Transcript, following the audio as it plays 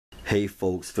Hey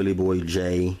folks, Philly Boy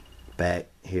J back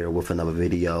here with another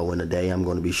video, and today I'm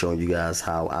going to be showing you guys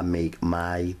how I make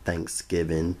my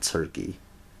Thanksgiving turkey.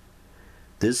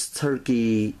 This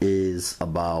turkey is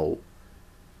about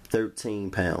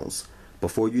 13 pounds.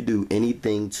 Before you do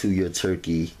anything to your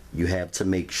turkey, you have to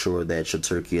make sure that your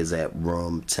turkey is at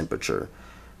room temperature.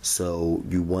 So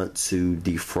you want to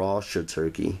defrost your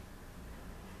turkey.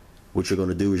 What you're going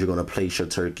to do is you're going to place your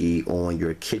turkey on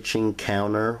your kitchen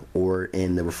counter or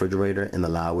in the refrigerator and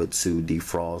allow it to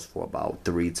defrost for about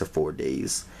 3 to 4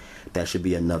 days. That should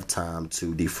be enough time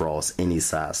to defrost any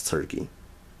size turkey.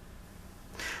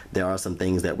 There are some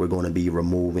things that we're going to be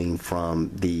removing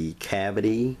from the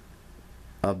cavity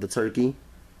of the turkey.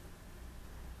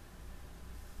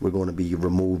 We're going to be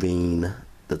removing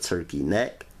the turkey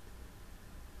neck,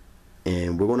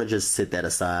 and we're going to just set that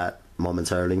aside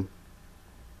momentarily.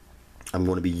 I'm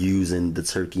going to be using the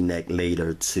turkey neck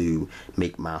later to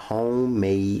make my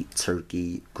homemade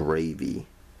turkey gravy.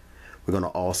 We're going to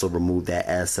also remove that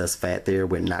excess fat there.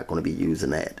 We're not going to be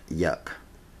using that. Yuck.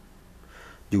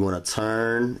 You want to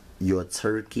turn your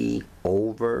turkey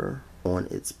over on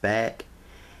its back,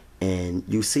 and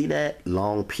you see that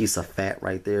long piece of fat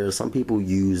right there. Some people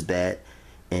use that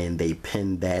and they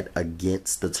pin that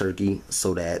against the turkey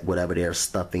so that whatever they're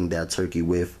stuffing their turkey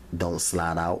with don't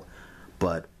slide out.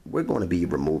 But we're going to be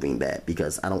removing that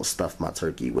because I don't stuff my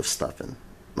turkey with stuffing.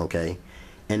 Okay,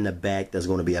 in the back there's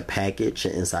going to be a package,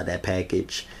 and inside that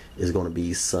package is going to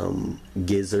be some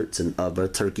gizzards and other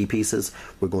turkey pieces.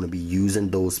 We're going to be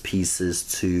using those pieces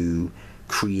to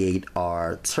create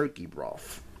our turkey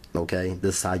broth. Okay,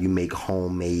 this is how you make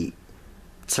homemade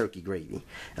turkey gravy.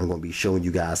 I'm going to be showing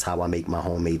you guys how I make my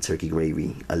homemade turkey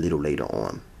gravy a little later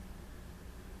on.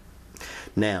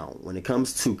 Now, when it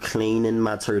comes to cleaning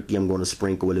my turkey, I'm going to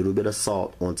sprinkle a little bit of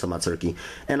salt onto my turkey.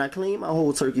 And I clean my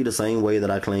whole turkey the same way that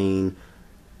I clean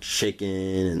chicken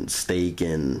and steak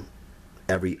and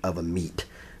every other meat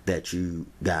that you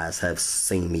guys have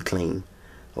seen me clean.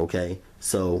 Okay,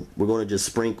 so we're going to just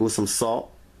sprinkle some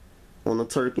salt on the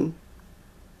turkey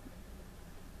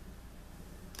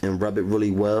and rub it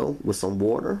really well with some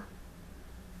water,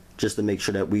 just to make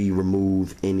sure that we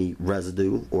remove any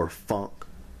residue or funk.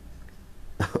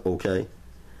 Okay,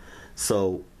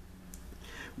 so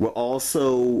we're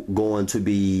also going to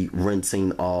be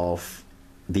rinsing off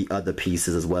the other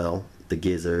pieces as well, the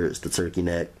gizzards, the turkey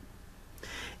neck,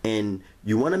 and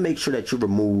you want to make sure that you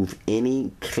remove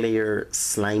any clear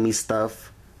slimy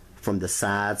stuff from the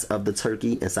sides of the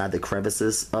turkey, inside the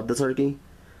crevices of the turkey.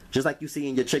 Just like you see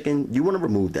in your chicken, you want to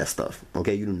remove that stuff.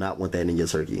 Okay, you do not want that in your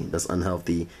turkey. That's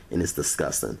unhealthy and it's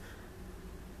disgusting.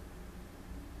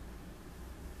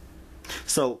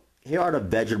 So here are the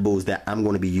vegetables that I'm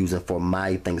going to be using for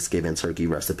my Thanksgiving turkey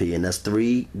recipe, and that's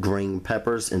 3 green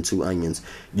peppers and 2 onions.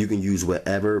 You can use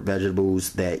whatever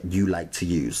vegetables that you like to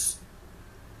use.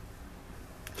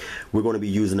 We're going to be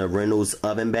using a Reynolds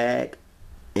oven bag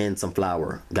and some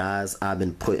flour. Guys, I've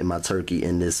been putting my turkey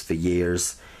in this for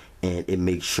years, and it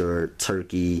makes sure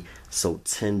turkey so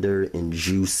tender and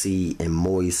juicy and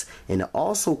moist, and it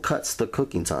also cuts the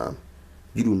cooking time.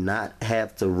 You do not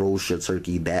have to roast your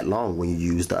turkey that long when you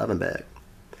use the oven bag.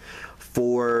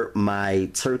 For my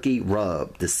turkey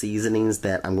rub, the seasonings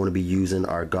that I'm going to be using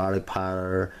are garlic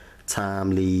powder,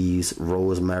 thyme leaves,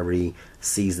 rosemary,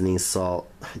 seasoning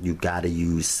salt. You gotta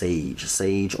use sage.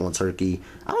 Sage on turkey.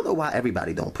 I don't know why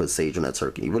everybody don't put sage on their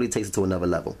turkey. It really takes it to another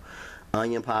level.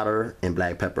 Onion powder and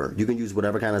black pepper. You can use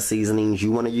whatever kind of seasonings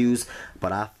you want to use,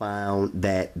 but I found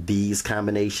that these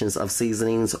combinations of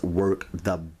seasonings work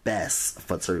the best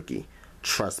for turkey.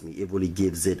 Trust me, it really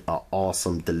gives it an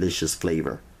awesome, delicious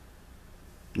flavor.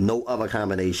 No other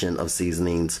combination of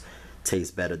seasonings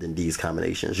tastes better than these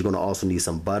combinations. You're going to also need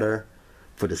some butter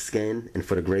for the skin and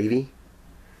for the gravy,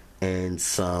 and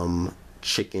some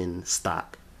chicken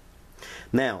stock.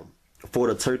 Now, for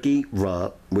the turkey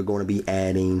rub, we're going to be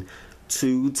adding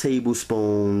 2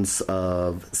 tablespoons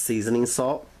of seasoning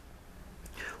salt,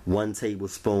 1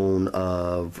 tablespoon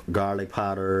of garlic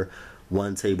powder,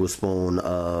 1 tablespoon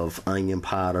of onion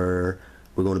powder.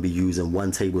 We're going to be using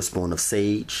 1 tablespoon of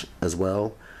sage as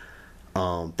well.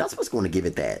 That's what's going to give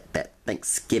it that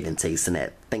Thanksgiving taste and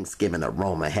that Thanksgiving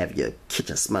aroma. Have your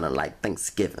kitchen smelling like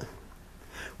Thanksgiving.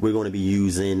 We're going to be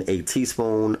using a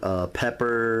teaspoon of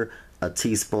pepper, a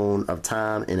teaspoon of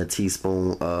thyme, and a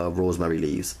teaspoon of rosemary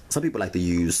leaves. Some people like to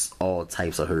use all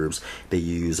types of herbs. They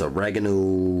use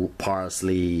oregano,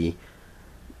 parsley,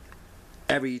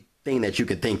 everything that you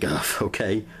could think of,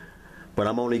 okay? But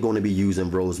I'm only going to be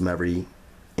using rosemary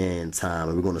and thyme,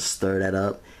 and we're going to stir that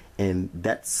up, And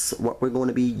that's what we're going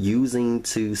to be using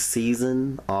to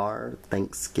season our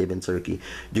Thanksgiving turkey.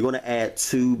 You're going to add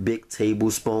 2 big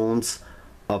tablespoons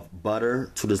of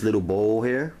butter to this little bowl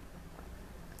here.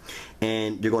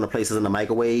 And you're going to place it in the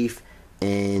microwave.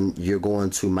 And you're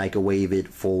going to microwave it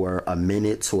for a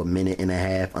minute to a minute and a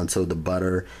half until the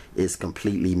butter is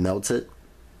completely melted.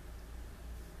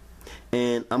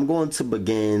 And I'm going to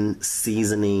begin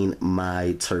seasoning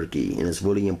my turkey. And it's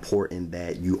really important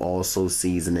that you also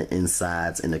season the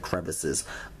insides and the crevices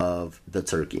of the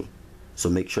turkey. So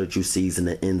make sure that you season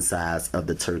the insides of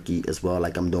the turkey as well,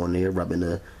 like I'm doing here, rubbing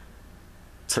the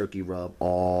turkey rub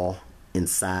all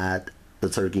inside the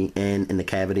turkey and in the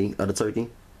cavity of the turkey.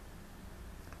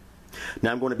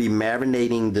 Now I'm going to be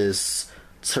marinating this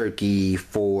turkey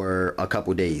for a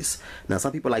couple days. Now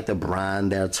some people like to brine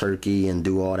their turkey and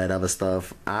do all that other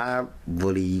stuff. I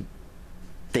really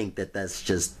think that that's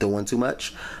just doing too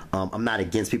much. I'm not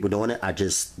against people doing it. I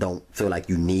just don't feel like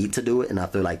you need to do it, and I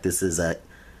feel like this is a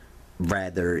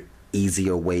rather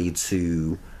easier way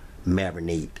to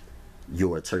marinate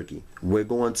your turkey. We're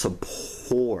going to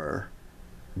pour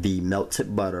the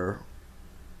melted butter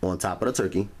on top of the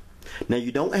turkey. Now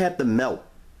you don't have to melt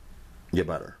your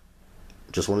butter.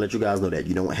 Just want to let you guys know that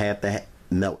you don't have to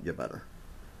melt your butter.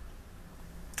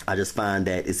 I just find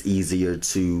that it's easier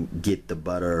to get the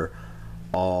butter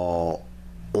all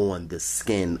on the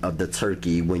skin of the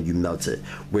turkey when you melt it.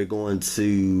 We're going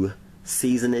to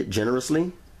season it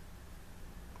generously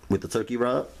with the turkey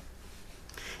rub.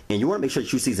 And you want to make sure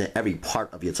that you season every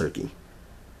part of your turkey.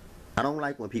 I don't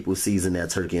like when people season their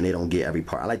turkey and they don't get every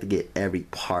part. I like to get every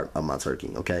part of my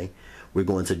turkey, okay? We're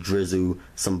going to drizzle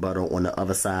some butter on the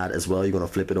other side as well. You're going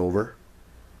to flip it over.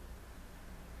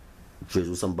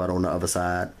 Drizzle some butter on the other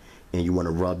side. And you want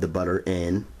to rub the butter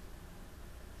in.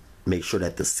 Make sure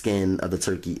that the skin of the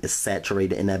turkey is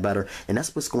saturated in that butter. And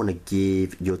that's what's going to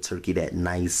give your turkey that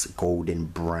nice golden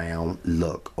brown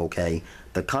look, okay?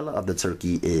 The color of the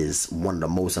turkey is one of the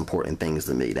most important things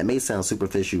to me. That may sound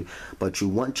superficial, but you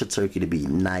want your turkey to be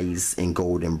nice and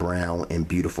golden brown and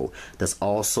beautiful. That's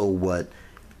also what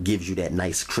gives you that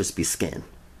nice crispy skin.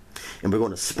 And we're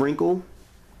going to sprinkle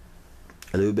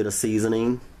a little bit of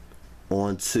seasoning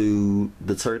onto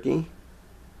the turkey.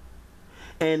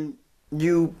 And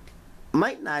you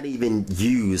might not even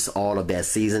use all of that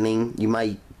seasoning.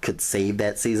 You could save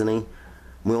that seasoning.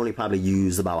 We only probably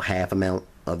use about half amount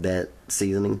of that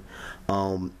seasoning.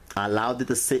 I allowed it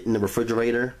to sit in the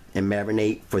refrigerator and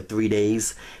marinate for 3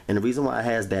 days. And the reason why it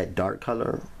has that dark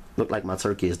color, look like my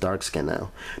turkey is dark skinned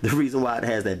now. The reason why it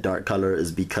has that dark color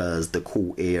is because the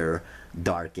cool air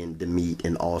darkened the meat,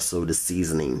 and also the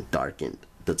seasoning darkened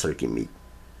the turkey meat.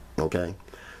 Okay,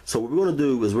 so what we're going to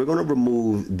do is we're going to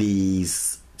remove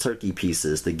these turkey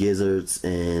pieces, the gizzards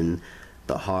and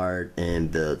the heart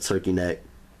and the turkey neck,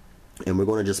 and we're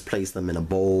going to just place them in a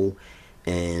bowl,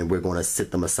 and we're going to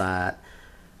sit them aside.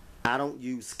 I don't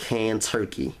use canned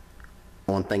turkey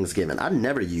on Thanksgiving. I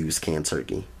never use canned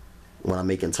turkey when I'm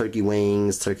making turkey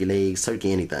wings, turkey legs,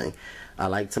 turkey anything. I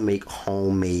like to make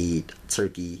homemade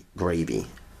turkey gravy.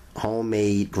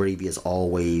 Homemade gravy is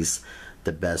always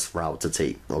the best route to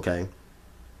take, okay?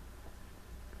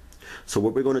 So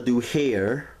what we're going to do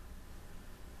here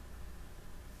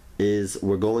is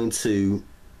we're going to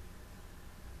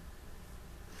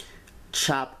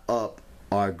chop up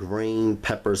our green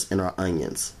peppers and our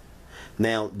onions.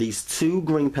 Now these 2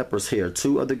 green peppers here,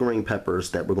 2 of the green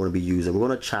peppers that we're going to be using, we're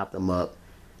going to chop them up.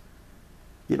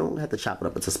 You don't have to chop it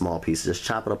up into small pieces. Just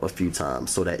chop it up a few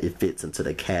times so that it fits into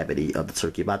the cavity of the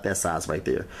turkey, about that size right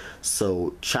there.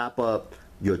 So chop up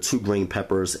your 2 green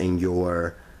peppers and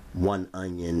your 1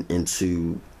 onion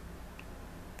into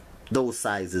those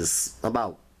sizes,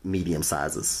 about medium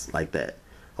sizes like that.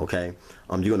 Okay,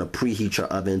 you're going to preheat your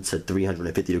oven to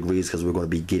 350 degrees because we're going to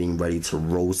be getting ready to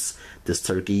roast this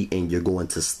turkey, and you're going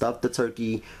to stuff the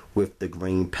turkey with the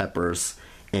green peppers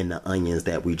and the onions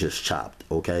that we just chopped.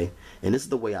 Okay, and this is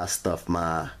the way I stuff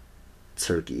my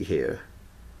turkey here.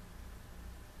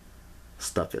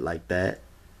 Stuff it like that.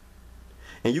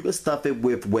 And you can stuff it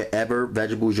with whatever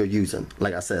vegetables you're using.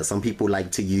 Like I said, some people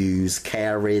like to use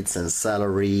carrots and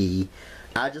celery.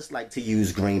 I just like to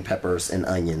use green peppers and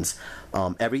onions.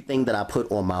 Everything that I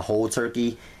put on my whole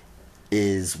turkey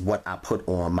is what I put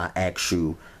on my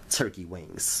actual turkey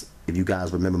wings. If you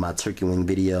guys remember my turkey wing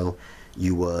video,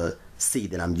 you will see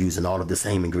that I'm using all of the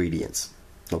same ingredients.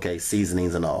 Okay,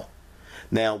 seasonings and all.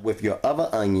 Now with your other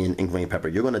onion and green pepper,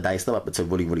 you're going to dice them up into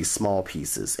really, really small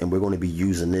pieces. And we're going to be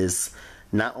using this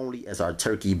not only as our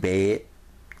turkey bed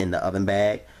in the oven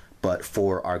bag, but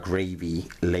for our gravy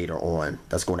later on.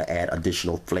 That's going to add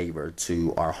additional flavor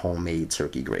to our homemade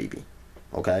turkey gravy.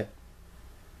 Okay?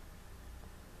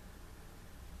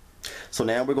 So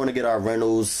now we're going to get our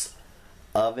Reynolds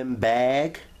oven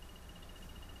bag,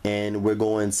 and we're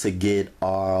going to get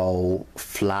our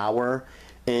flour,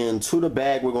 and to the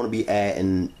bag we're going to be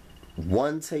adding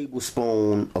 1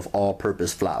 tablespoon of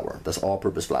all-purpose flour. That's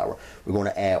all-purpose flour. We're going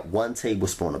to add 1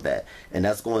 tablespoon of that, and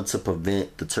that's going to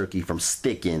prevent the turkey from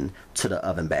sticking to the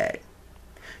oven bag.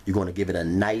 You're going to give it a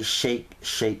nice shake,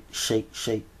 shake, shake,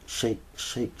 shake, shake,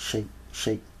 shake, shake,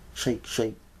 shake, shake,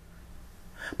 shake.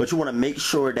 But you want to make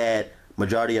sure that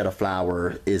majority of the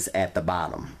flour is at the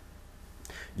bottom.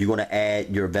 You're going to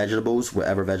add your vegetables,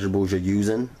 whatever vegetables you're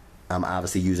using. I'm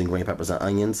obviously using green peppers and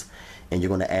onions. And you're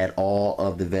going to add all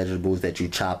of the vegetables that you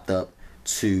chopped up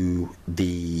to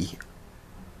the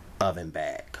oven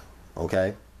bag.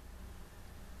 Okay?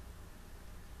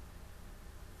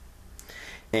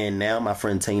 And now my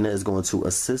friend Tina is going to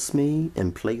assist me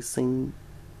in placing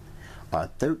our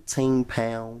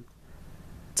 13-pound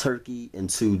turkey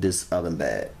into this oven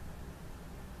bag.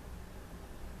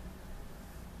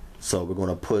 So we're going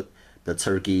to put the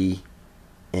turkey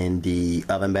in the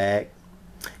oven bag.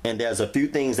 And there's a few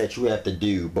things that you have to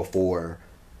do before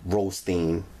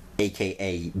roasting,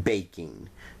 aka baking,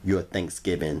 your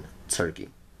Thanksgiving turkey.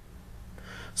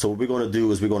 So what we're going to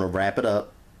do is we're going to wrap it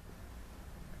up.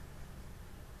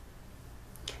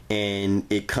 And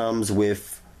it comes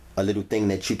with a little thing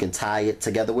that you can tie it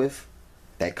together with.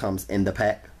 That comes in the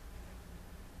pack.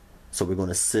 So we're going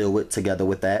to seal it together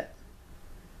with that.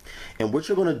 And what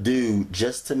you're going to do,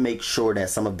 just to make sure that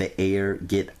some of the air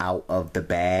get out of the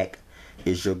bag,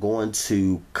 is you're going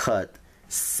to cut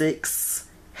 6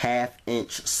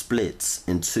 half-inch splits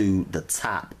into the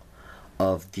top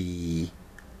of the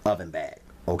oven bag.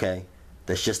 Okay?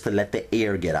 That's just to let the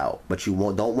air get out. But you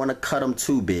don't want to cut them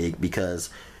too big, because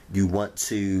you want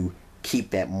to keep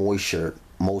that moisture,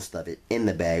 most of it, in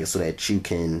the bag so that you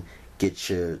can get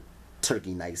your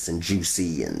turkey nice and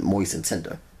juicy and moist and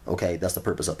tender. Okay, that's the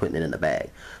purpose of putting it in the bag.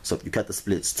 So if you cut the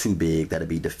splits too big, that'll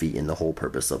be defeating the whole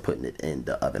purpose of putting it in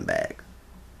the oven bag.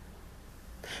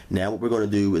 Now what we're going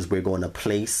to do is we're going to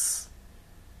place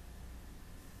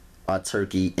our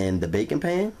turkey in the baking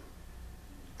pan.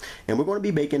 And we're going to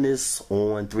be baking this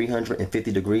on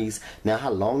 350 degrees. Now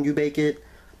how long you bake it,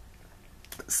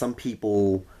 some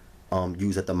people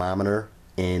use a thermometer,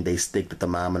 and they stick the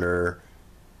thermometer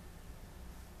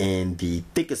in the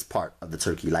thickest part of the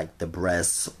turkey, like the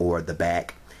breast or the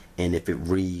back, and if it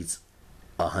reads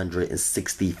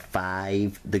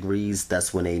 165 degrees,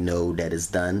 that's when they know that it's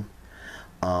done.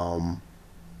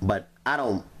 But I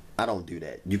don't do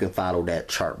that. You can follow that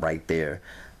chart right there.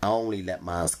 I only let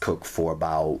mine cook for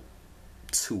about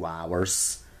 2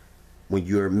 hours. When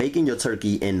you're making your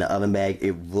turkey in the oven bag,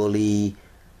 it really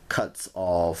cuts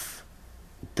off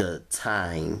the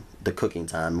time, the cooking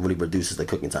time, really reduces the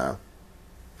cooking time.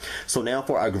 So now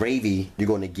for our gravy, you're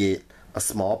going to get a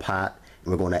small pot,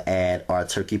 and we're going to add our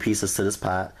turkey pieces to this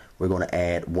pot. We're going to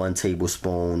add 1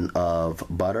 tablespoon of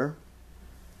butter,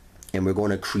 and we're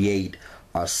going to create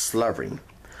our slurry.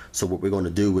 So what we're going to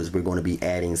do is we're going to be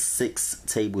adding 6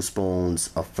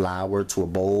 tablespoons of flour to a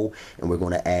bowl, and we're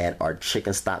going to add our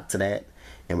chicken stock to that,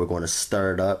 and we're going to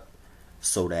stir it up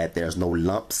so that there's no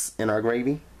lumps in our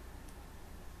gravy.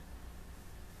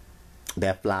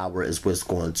 That flour is what's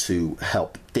going to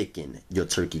help thicken your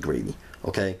turkey gravy.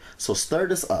 Okay, so stir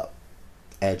this up.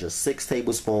 Add your 6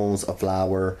 tablespoons of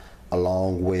flour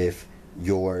along with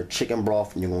your chicken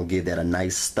broth, and you're going to give that a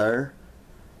nice stir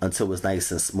until it's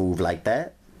nice and smooth like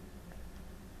that.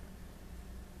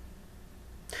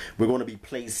 We're going to be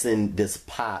placing this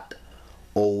pot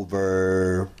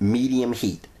over medium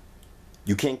heat.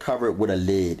 You can cover it with a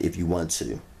lid if you want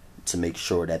to make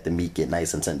sure that the meat get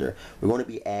nice and tender. We're going to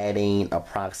be adding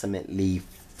approximately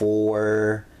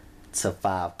 4 to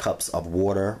 5 cups of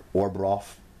water or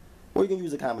broth, or you can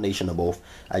use a combination of both.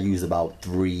 I use about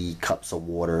 3 cups of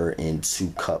water and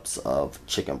 2 cups of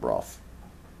chicken broth.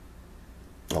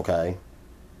 Okay,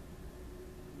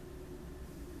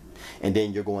 and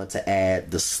then you're going to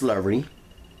add the slurry,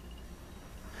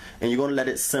 and you're going to let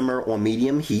it simmer on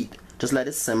medium heat. Just let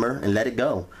it simmer and let it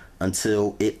go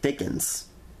until it thickens.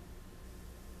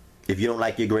 If you don't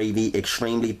like your gravy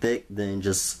extremely thick, then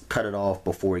just cut it off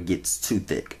before it gets too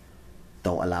thick.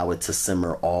 Don't allow it to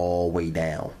simmer all the way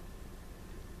down.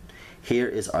 Here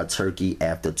is our turkey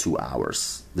after 2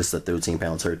 hours. This is a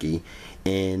 13-pound turkey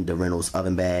in the Reynolds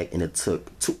oven bag, and it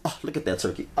took 2. Oh, look at that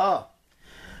turkey. Oh,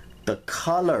 the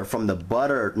color from the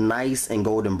butter, nice and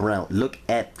golden brown. Look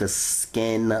at the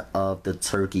skin of the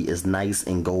turkey is nice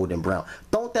and golden brown.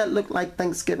 Don't that look like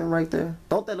Thanksgiving right there?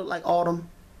 Don't that look like autumn?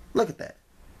 Look at that.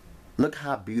 Look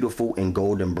how beautiful and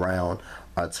golden brown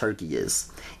our turkey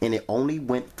is. And it only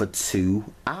went for 2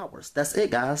 hours. That's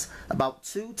it, guys. About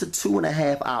 2 to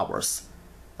 2.5 hours.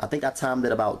 I think I timed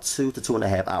it about 2 to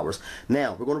 2.5 hours.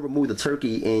 Now, we're going to remove the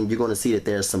turkey, and you're going to see that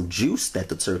there's some juice that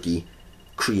the turkey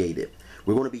created.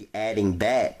 We're going to be adding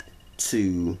that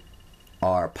to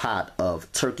our pot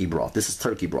of turkey broth. This is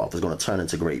turkey broth. It's going to turn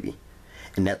into gravy.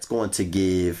 And that's going to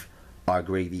give our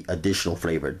gravy additional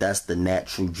flavor. That's the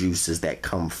natural juices that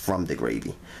come from the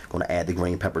gravy. Going to add the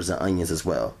green peppers and onions as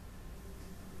well.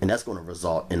 And that's going to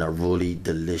result in a really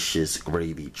delicious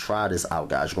gravy. Try this out,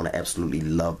 guys. You're going to absolutely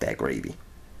love that gravy.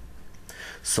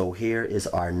 So here is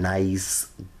our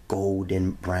nice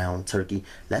golden brown turkey.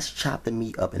 Let's chop the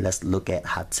meat up and let's look at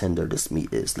how tender this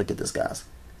meat is. Look at this, guys.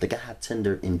 Look at how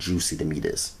tender and juicy the meat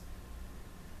is.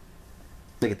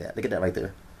 Look at that. Look at that right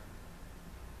there.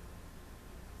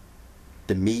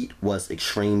 The meat was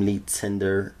extremely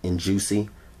tender and juicy.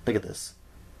 Look at this.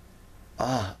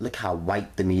 Ah, look how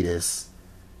white the meat is.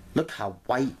 Look how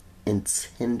white and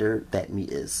tender that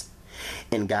meat is.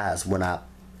 And guys, when I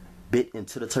bit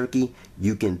into the turkey,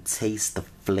 you can taste the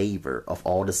flavor of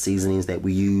all the seasonings that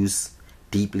we use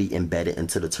deeply embedded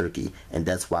into the turkey. And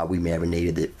that's why we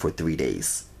marinated it for 3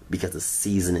 days, because the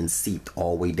seasoning seeped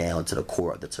all the way down to the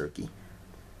core of the turkey.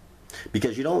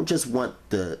 Because you don't just want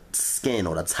the skin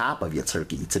or the top of your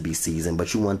turkey to be seasoned,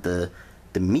 but you want the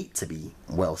meat to be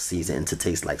well seasoned and to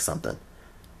taste like something.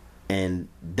 And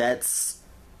that's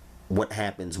what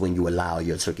happens when you allow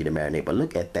your turkey to marinate. But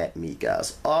look at that meat,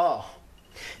 guys. Oh,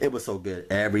 it was so good.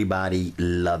 Everybody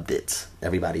loved it.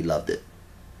 Everybody loved it.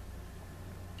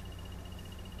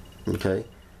 Okay,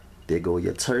 there go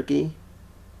your turkey.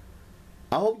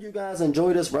 I hope you guys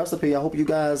enjoy this recipe. I hope you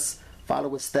guys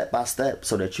follow it step by step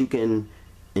so that you can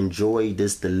enjoy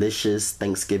this delicious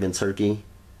Thanksgiving turkey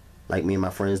like me and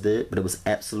my friends did. But it was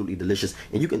absolutely delicious.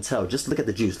 And you can tell, just look at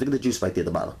the juice. Look at the juice right there at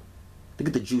the bottom. Look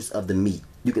at the juice of the meat.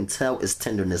 You can tell it's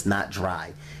tender and it's not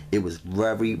dry. It was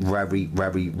very, very,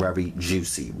 very, very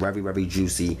juicy. Very, very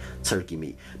juicy turkey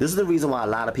meat. This is the reason why a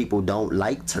lot of people don't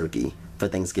like turkey for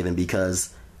Thanksgiving,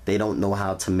 because they don't know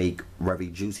how to make very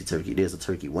juicy turkey. There's a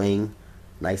turkey wing.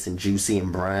 Nice and juicy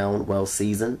and brown, well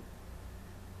seasoned.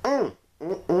 It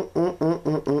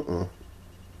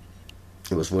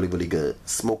was really, really good.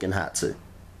 Smoking hot too.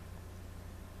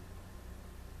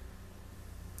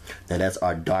 Now that's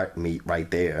our dark meat right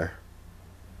there.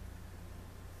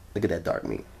 Look at that dark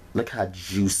meat. Look how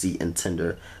juicy and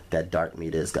tender that dark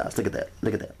meat is, guys. Look at that.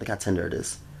 Look at that. Look how tender it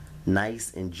is.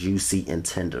 Nice and juicy and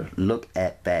tender. Look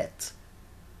at that.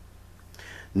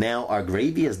 Now our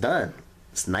gravy is done.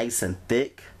 It's nice and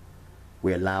thick.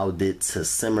 We allowed it to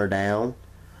simmer down.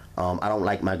 I don't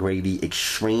like my gravy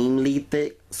extremely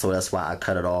thick, so that's why I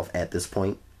cut it off at this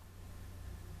point.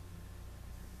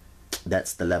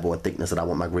 That's the level of thickness that I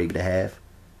want my gravy to have.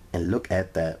 And look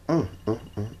at that.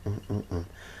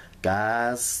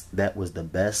 Guys, that was the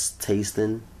best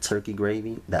tasting turkey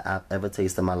gravy that I've ever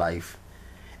tasted in my life.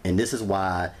 And this is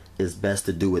why it's best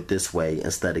to do it this way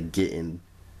instead of getting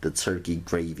the turkey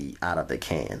gravy out of the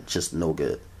can. Just no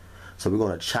good. So we're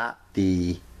going to chop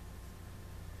the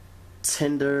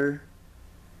tender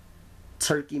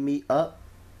turkey meat up.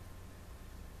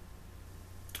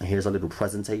 And here's a little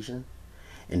presentation.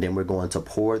 And then we're going to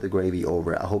pour the gravy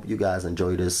over it. I hope you guys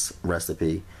enjoy this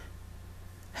recipe.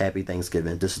 Happy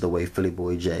Thanksgiving. This is the way Philly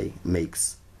Boy J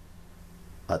makes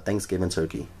a Thanksgiving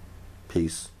turkey.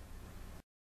 Peace.